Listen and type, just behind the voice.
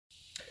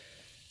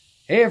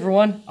Hey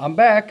everyone, I'm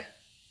back.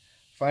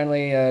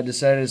 Finally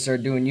decided to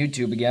start doing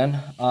YouTube again.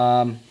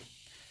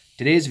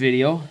 Today's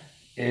video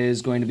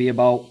is going to be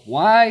about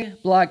why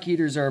block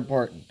heaters are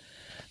important.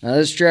 Now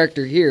this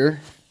tractor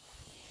here,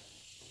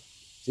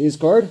 see this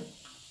cord?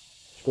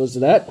 Goes to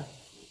that.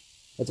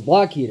 That's a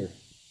block heater.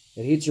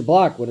 It heats your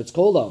block when it's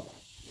cold out.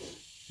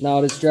 Now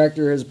this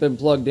tractor has been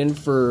plugged in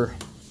for,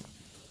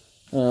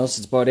 I don't know,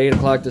 since about 8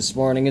 o'clock this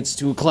morning. It's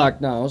 2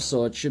 o'clock now,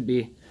 so it should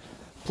be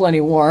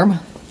plenty warm.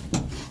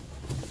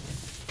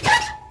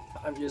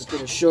 I'm just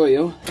going to show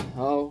you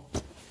how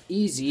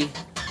easy,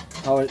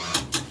 how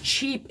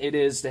cheap it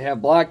is to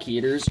have block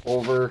heaters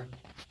over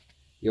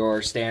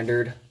your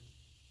standard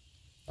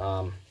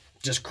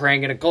just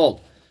cranking it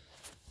cold.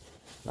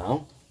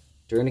 Now,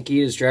 turn the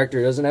key. This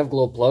tractor doesn't have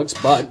glow plugs,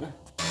 but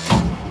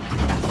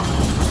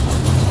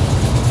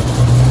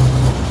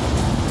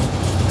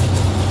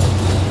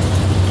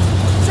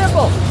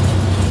simple.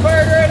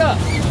 Fire it right up.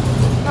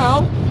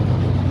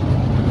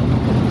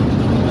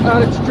 Now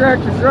that your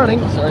tractor's running,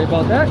 sorry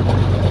about that.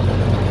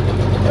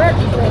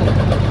 Tractor's running.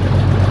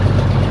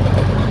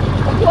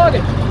 Unplug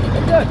it.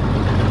 You're good.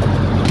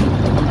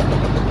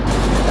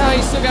 Now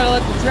you still gotta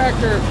let the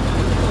tractor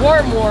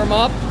warm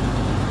up.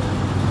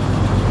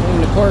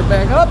 Bring the cord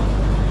back up.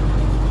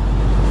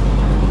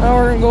 Now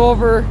we're gonna go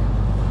over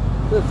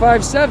the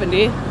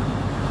 570,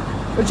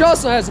 which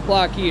also has a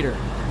block heater.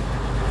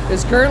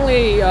 It's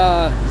currently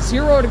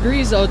 0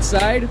 degrees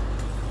outside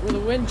with a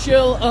wind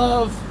chill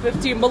of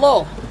 15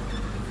 below.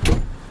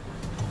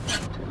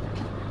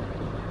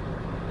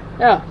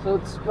 Yeah, so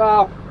it's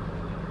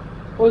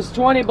it was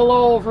 20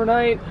 below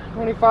overnight,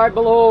 25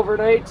 below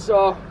overnight,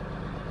 so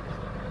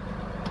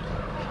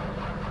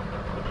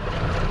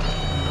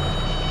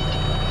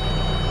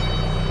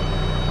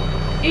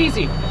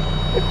easy.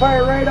 It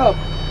fired right up.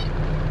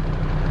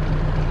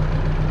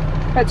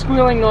 That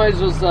squealing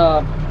noise was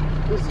a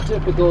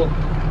typical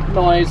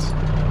noise.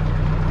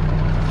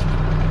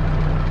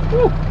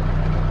 Whew.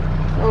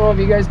 I don't know if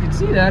you guys can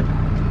see that.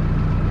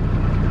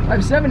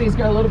 570's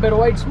got a little bit of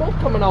white smoke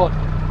coming out.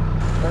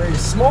 Already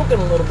smoking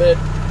a little bit.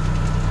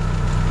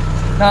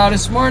 Now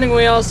this morning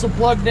we also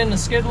plugged in the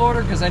skid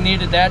loader because I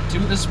needed that too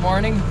this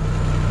morning.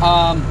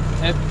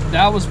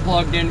 That was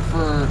plugged in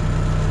for,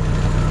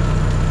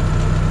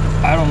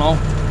 I don't know,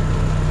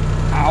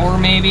 hour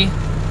maybe.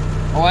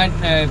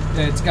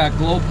 It's got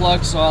glow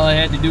plugs, so all I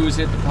had to do was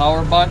hit the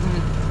power button.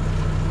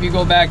 If you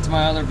go back to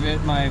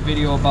my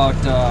video about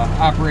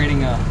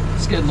operating a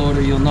skid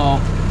loader, you'll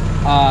know.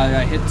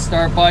 I hit the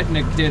start button,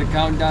 it did a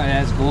countdown, it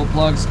has glow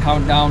plugs,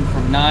 countdown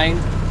from 9,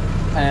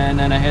 and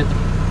then I hit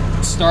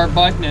the start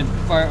button and it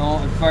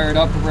fired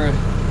up. It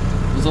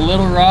was a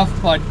little rough,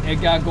 but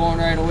it got going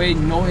right away,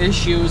 no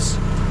issues.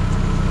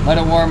 Let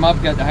it warm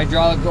up, got the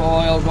hydraulic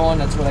oil going,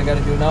 that's what I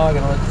gotta do now. I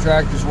gotta let the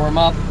tractors warm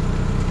up,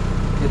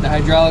 get the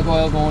hydraulic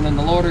oil going in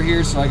the loader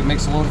here so I can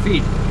mix a load of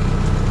feed.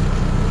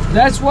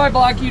 That's why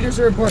block heaters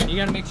are important. You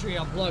gotta make sure you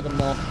unplug them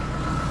though.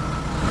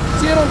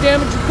 So you don't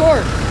damage your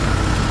cord.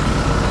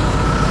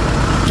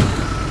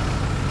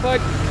 But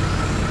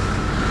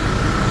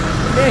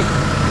hey,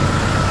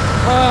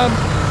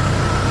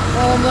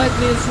 while I'm letting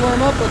this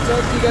warm up, I'll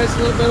talk to you guys a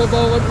little bit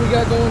about what we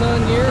got going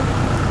on here.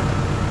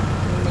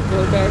 Bring the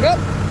cord back up.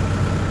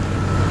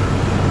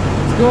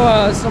 Let's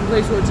go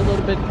someplace where it's a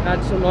little bit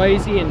not so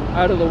noisy and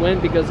out of the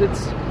wind because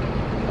it's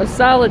a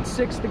solid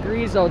 6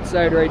 degrees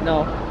outside right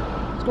now.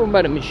 It's going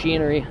by the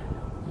machinery.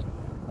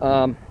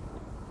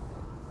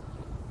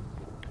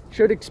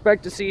 Should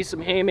expect to see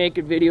some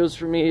haymaking videos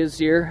from me this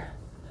year.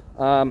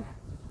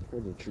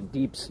 Pretty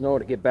deep snow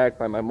to get back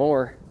by my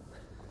mower.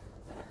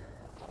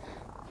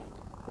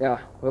 Yeah,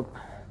 whoop.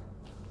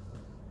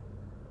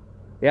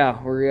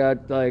 Yeah, we're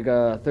at like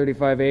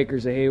 35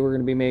 acres of hay we're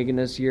going to be making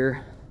this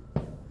year.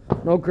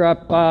 No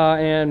crop,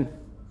 and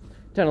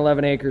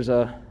 10-11 acres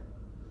of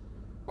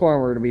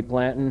corn we're going to be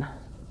planting.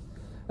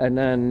 And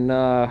then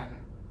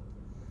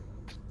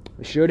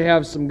we should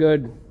have some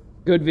good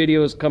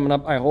videos coming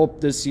up, I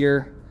hope, this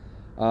year.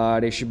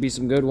 They should be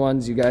some good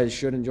ones. You guys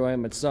should enjoy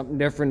them. It's something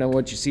different than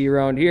what you see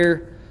around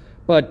here.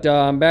 But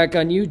I'm back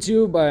on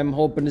YouTube. I'm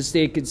hoping to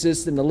stay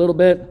consistent a little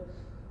bit.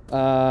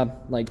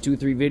 Like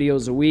 2-3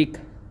 videos a week.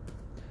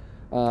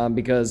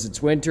 Because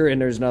it's winter and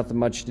there's nothing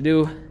much to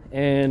do.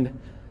 And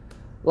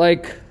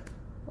like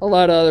a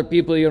lot of other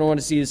people, you don't want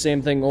to see the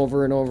same thing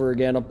over and over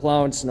again. Of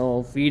plowing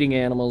snow, feeding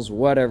animals,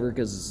 whatever.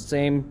 Because it's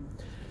the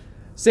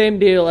same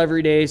deal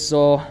every day.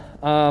 So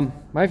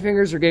my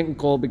fingers are getting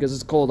cold because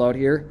it's cold out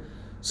here.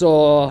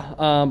 So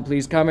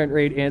please comment,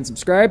 rate, and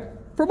subscribe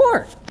for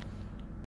more.